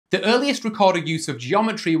The earliest recorded use of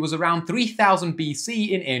geometry was around 3000 BC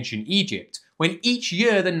in ancient Egypt, when each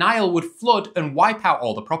year the Nile would flood and wipe out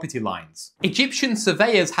all the property lines. Egyptian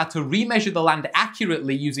surveyors had to remeasure the land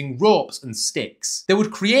accurately using ropes and sticks. They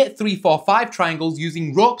would create 3, 4, 5 triangles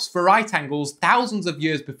using ropes for right angles thousands of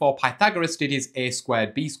years before Pythagoras did his a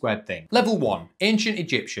squared b squared thing. Level 1, Ancient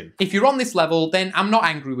Egyptian. If you're on this level, then I'm not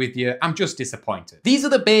angry with you, I'm just disappointed. These are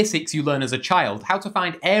the basics you learn as a child, how to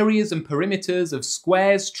find areas and perimeters of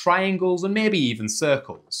squares, triangles, and maybe even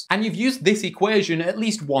circles. And you've used this equation at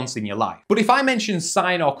least once in your life. But if I mention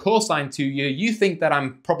sine or cosine to you, you think that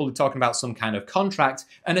I'm probably talking about some kind of contract,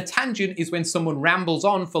 and a tangent is when someone rambles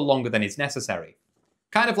on for longer than is necessary.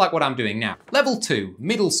 Kind of like what I'm doing now. Level 2,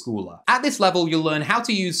 Middle Schooler. At this level, you'll learn how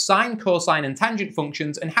to use sine, cosine, and tangent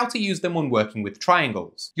functions and how to use them when working with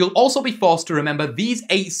triangles. You'll also be forced to remember these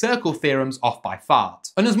 8 circle theorems off by fart.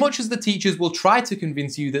 And as much as the teachers will try to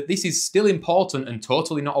convince you that this is still important and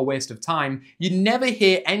totally not a waste of time, you never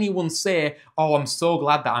hear anyone say, "Oh, I'm so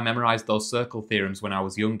glad that I memorized those circle theorems when I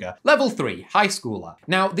was younger." Level 3, High Schooler.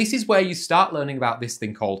 Now, this is where you start learning about this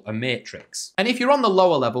thing called a matrix. And if you're on the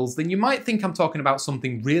lower levels, then you might think I'm talking about something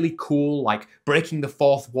really cool, like breaking the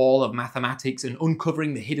fourth wall of mathematics and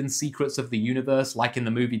uncovering the hidden secrets of the universe, like in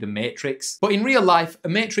the movie The Matrix. But in real life, a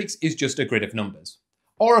matrix is just a grid of numbers.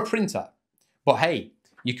 Or a printer. But hey,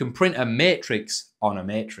 you can print a matrix on a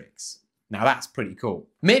matrix. Now that's pretty cool.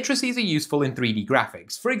 Matrices are useful in 3D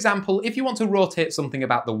graphics. For example, if you want to rotate something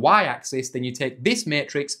about the y-axis, then you take this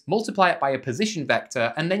matrix, multiply it by a position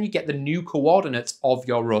vector, and then you get the new coordinates of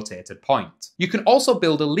your rotated point. You can also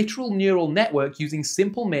build a literal neural network using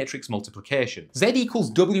simple matrix multiplication. Z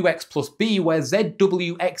equals wx plus b, where z,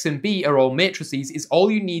 w, x, and b are all matrices, is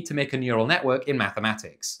all you need to make a neural network in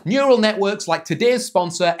mathematics. Neural networks like today's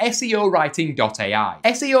sponsor, SEOwriting.ai.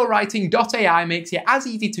 SEOwriting.ai makes it as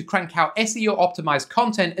easy to crank out SEO optimized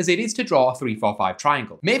content as it is to draw a 3, 4, 5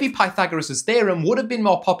 triangle. Maybe Pythagoras' theorem would have been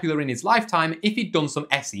more popular in his lifetime if he'd done some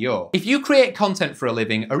SEO. If you create content for a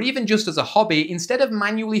living, or even just as a hobby, instead of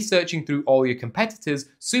manually searching through all your competitors,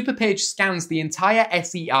 Superpage scans the entire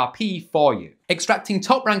SERP for you, extracting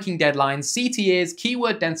top ranking deadlines, CTAs,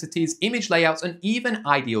 keyword densities, image layouts, and even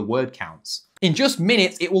ideal word counts. In just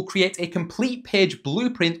minutes, it will create a complete page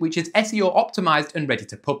blueprint which is SEO optimized and ready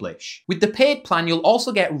to publish. With the paid plan, you'll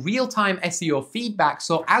also get real-time SEO feedback,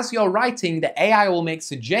 so as you're writing, the AI will make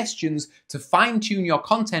suggestions to fine-tune your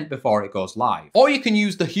content before it goes live. Or you can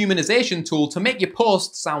use the humanization tool to make your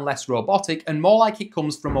posts sound less robotic and more like it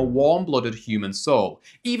comes from a warm-blooded human soul,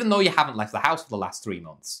 even though you haven't left the house for the last 3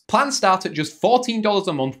 months. Plans start at just $14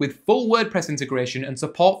 a month with full WordPress integration and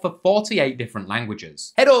support for 48 different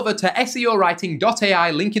languages. Head over to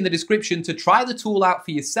SEOwriting.ai, link in the description, to try the tool out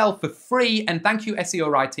for yourself for free, and thank you SEO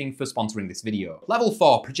Writing for sponsoring this video. Level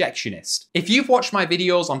 4, Projectionist. If you've watched my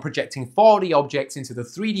videos on projecting 4D objects into the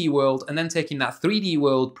 3D world and then taking that 3D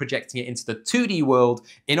world, projecting it into the 2D world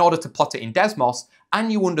in order to plot it in Desmos,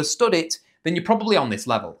 and you understood it, then you're probably on this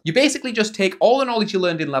level. You basically just take all the knowledge you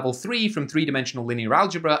learned in level 3 from 3-dimensional linear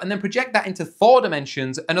algebra and then project that into 4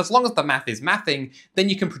 dimensions, and as long as the math is mathing, then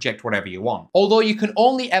you can project whatever you want. Although you can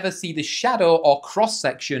only ever see the shadow or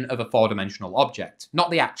cross-section of a 4-dimensional object, not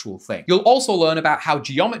the actual thing. You'll also learn about how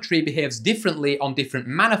geometry behaves differently on different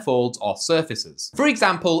manifolds or surfaces. For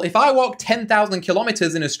example, if I walk 10,000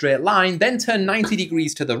 kilometers in a straight line, then turn 90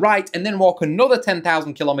 degrees to the right, and then walk another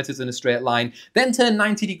 10,000 kilometers in a straight line, then turn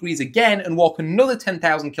 90 degrees again, and walk another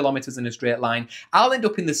 10,000 kilometers in a straight line, I'll end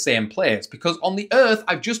up in the same place because on the Earth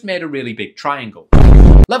I've just made a really big triangle.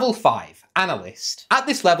 Level 5, Analyst. At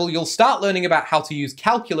this level, you'll start learning about how to use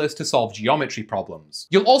calculus to solve geometry problems.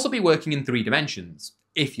 You'll also be working in 3 dimensions,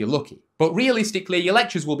 if you're lucky. But realistically, your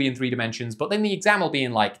lectures will be in 3 dimensions, but then the exam will be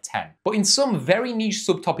in like 10. But in some very niche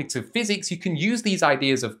subtopics of physics, you can use these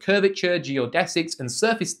ideas of curvature, geodesics, and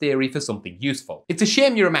surface theory for something useful. It's a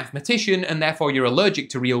shame you're a mathematician and therefore you're allergic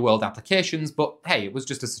to real-world applications, but hey, it was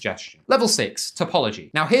just a suggestion. Level 6,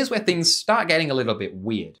 Topology. Now here's where things start getting a little bit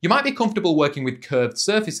weird. You might be comfortable working with curved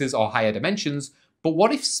surfaces or higher dimensions, but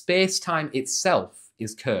what if space-time itself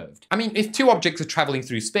is curved? I mean, if 2 objects are traveling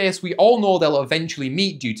through space, we all know they'll eventually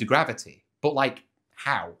meet due to gravity. But like,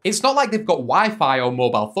 how? It's not like they've got Wi-Fi or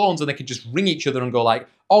mobile phones and they can just ring each other and go like,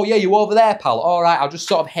 "Oh yeah, you over there, pal? All right, I'll just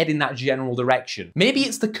sort of head in that general direction." Maybe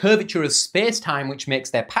it's the curvature of space-time which makes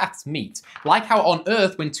their paths meet. Like how on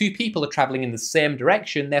Earth, when 2 people are traveling in the same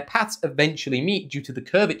direction, their paths eventually meet due to the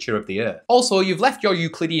curvature of the Earth. Also, you've left your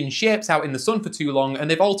Euclidean shapes out in the sun for too long and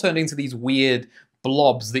they've all turned into these weird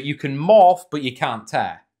blobs that you can morph but you can't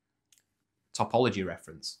tear. Topology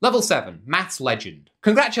reference. Level 7, Maths Legend.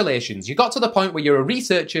 Congratulations, you got to the point where you're a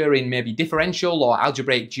researcher in maybe differential or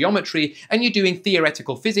algebraic geometry and you're doing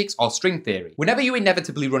theoretical physics or string theory. Whenever you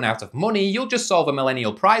inevitably run out of money, you'll just solve a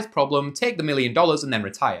millennial prize problem, take the $1 million and then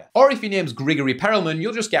retire. Or if your name's Grigory Perelman,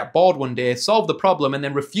 you'll just get bored one day, solve the problem and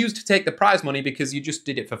then refuse to take the prize money because you just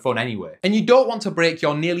did it for fun anyway. And you don't want to break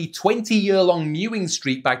your nearly 20-year-long mewing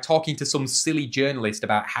streak by talking to some silly journalist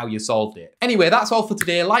about how you solved it. Anyway, that's all for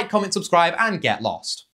today. Like, comment, subscribe and get lost.